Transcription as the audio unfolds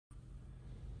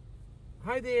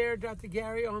Hi there, Dr.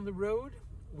 Gary on the road.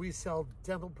 We sell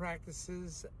dental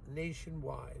practices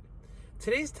nationwide.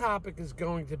 Today's topic is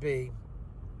going to be,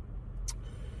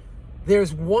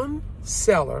 there's one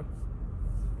seller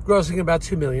grossing about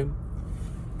 $2 million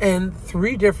and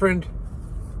 3 different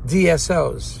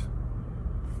DSOs.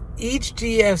 Each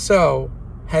DSO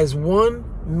has one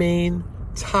main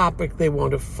topic they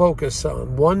want to focus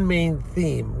on, one main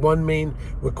theme, one main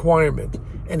requirement.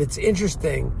 And it's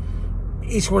interesting.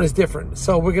 Each one is different.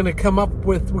 So we're going to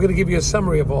give you a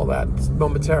summary of all that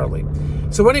momentarily.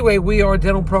 So anyway, we are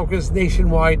dental brokers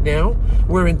nationwide now.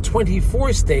 We're in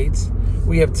 24 states.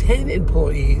 We have 10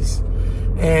 employees,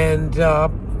 and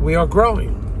we are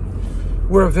growing.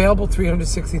 We're available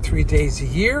 363 days a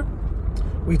year.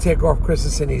 We take off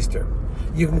Christmas and Easter.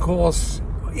 You can call us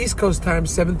East Coast time,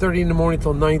 7:30 in the morning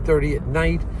till 9:30 at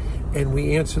night, and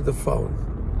we answer the phone.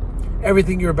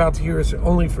 Everything you're about to hear is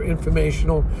only for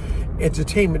informational,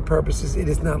 entertainment purposes. It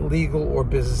is not legal or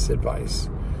business advice.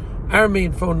 Our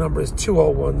main phone number is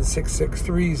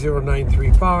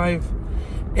 201-663-0935,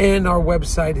 and our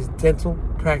website is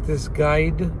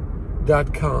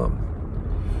dentalpracticeguide.com.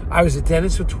 I was a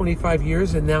dentist for 25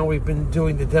 years, and now we've been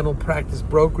doing the dental practice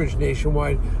brokerage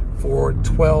nationwide for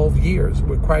 12 years.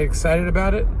 We're quite excited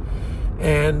about it,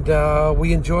 and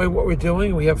we enjoy what we're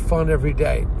doing. We have fun every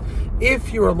day.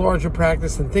 If you're a larger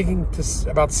practice and thinking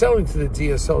about selling to the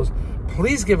DSOs,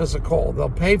 please give us a call. They'll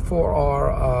pay for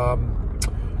our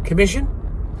commission,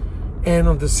 and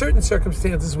under certain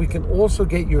circumstances, we can also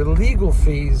get your legal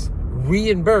fees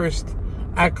reimbursed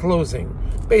at closing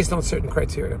based on certain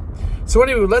criteria. So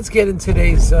anyway, let's get into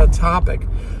today's topic.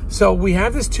 So we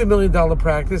have this $2 million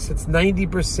practice. It's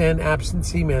 90%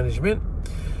 absentee management,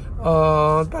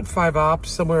 about 5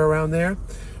 ops, somewhere around there.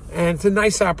 And it's a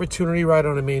nice opportunity right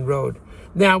on the main road.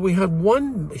 Now, we had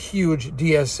one huge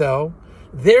DSO.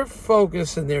 Their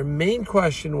focus and their main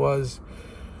question was,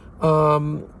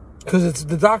 because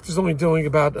the doctor's only doing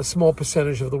about a small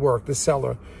percentage of the work. The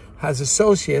seller has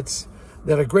associates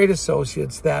that are great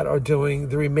associates that are doing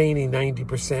the remaining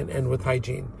 90% and with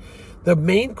hygiene. The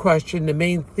main question, the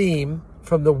main theme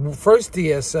from the first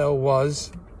DSO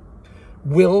was,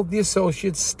 will the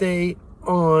associates stay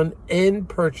on and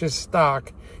purchase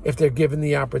stock if they're given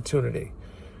the opportunity?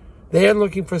 They are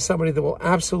looking for somebody that will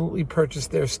absolutely purchase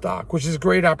their stock, which is a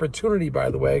great opportunity,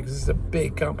 by the way, because it's a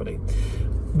big company.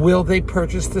 Will they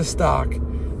purchase the stock?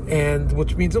 And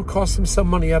which means it'll cost them some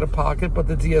money out of pocket, but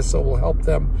the DSO will help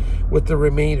them with the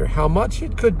remainder. How much?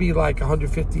 It could be like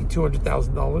 $150,000,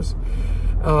 $200,000,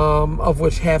 of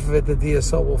which half of it the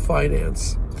DSO will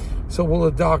finance. So will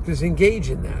the doctors engage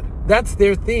in that? That's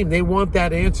their theme. They want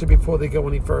that answer before they go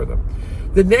any further.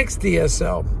 The next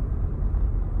DSO,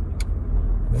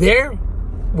 their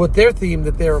theme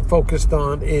that they're focused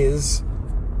on is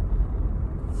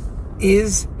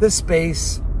the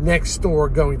space next door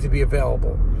going to be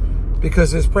available?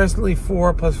 Because there's presently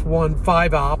 4 + 1,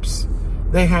 5 ops.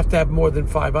 They have to have more than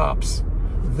 5 ops.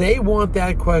 They want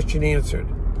that question answered.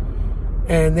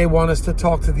 And they want us to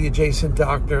talk to the adjacent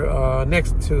doctor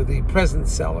next to the present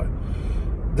seller.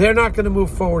 They're not going to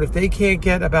move forward. If they can't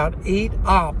get about 8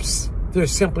 ops, they're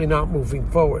simply not moving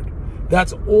forward.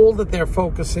 That's all that they're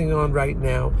focusing on right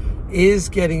now, is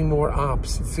getting more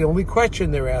ops. It's the only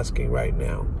question they're asking right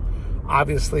now.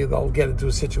 Obviously, they'll get into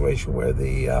a situation where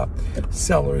the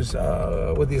sellers,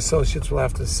 with the associates, will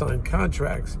have to sign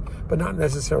contracts, but not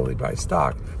necessarily buy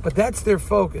stock. But that's their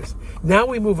focus. Now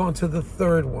we move on to the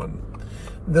third one.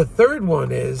 The third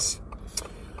one is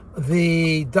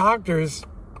the doctors,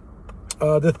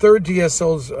 the third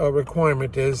DSO's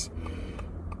requirement is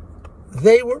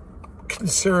they were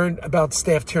concerned about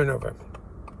staff turnover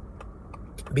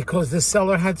because the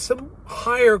seller had some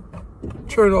higher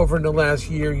turnover in the last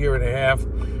year and a half,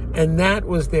 and that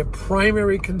was their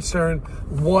primary concern.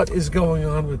 What is going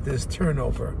on with this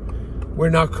turnover?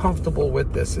 We're not comfortable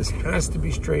with this. This has to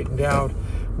be straightened out.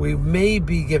 We may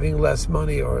be giving less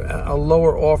money or a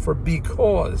lower offer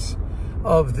because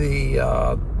of the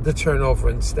turnover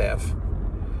in staff.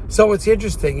 So it's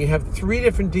interesting. You have 3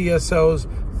 different DSOs,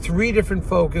 3 different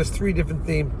focus, 3 different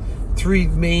theme, 3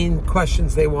 main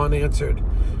questions they want answered.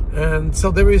 And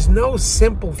so there is no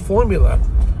simple formula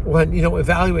when,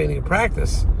 evaluating a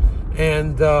practice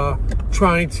and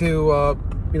trying to,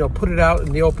 put it out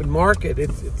in the open market.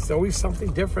 It's always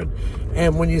something different.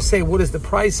 And when you say, what is the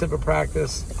price of a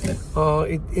practice,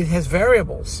 it has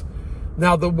variables.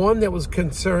 Now, the one that was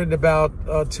concerned about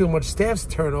too much staff's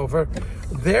turnover,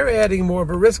 they're adding more of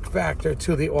a risk factor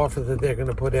to the offer that they're going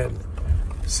to put in.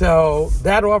 So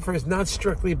that offer is not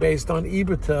strictly based on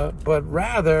EBITDA, but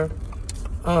rather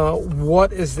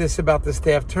what is this about the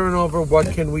staff turnover?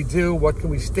 What can we do? What can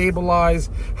we stabilize?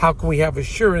 How can we have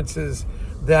assurances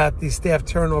that the staff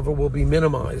turnover will be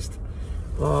minimized?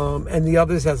 And the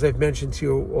others, as I've mentioned to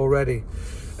you already.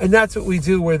 And that's what we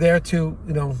do. We're there to,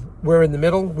 we're in the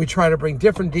middle. We try to bring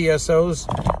different DSOs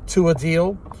to a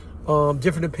deal,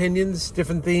 different opinions,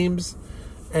 different themes,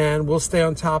 and we'll stay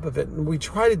on top of it. And we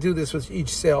try to do this with each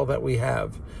sale that we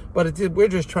have. But we're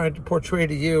just trying to portray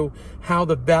to you how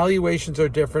the valuations are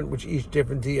different with each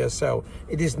different DSO.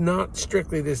 It is not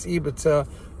strictly this EBITDA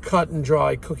cut and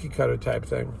dry cookie cutter type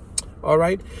thing. All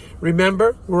right?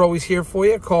 Remember, we're always here for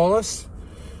you. Call us.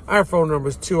 Our phone number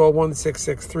is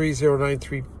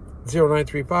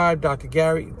 201-663-0935. Dr.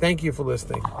 Gary, thank you for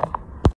listening.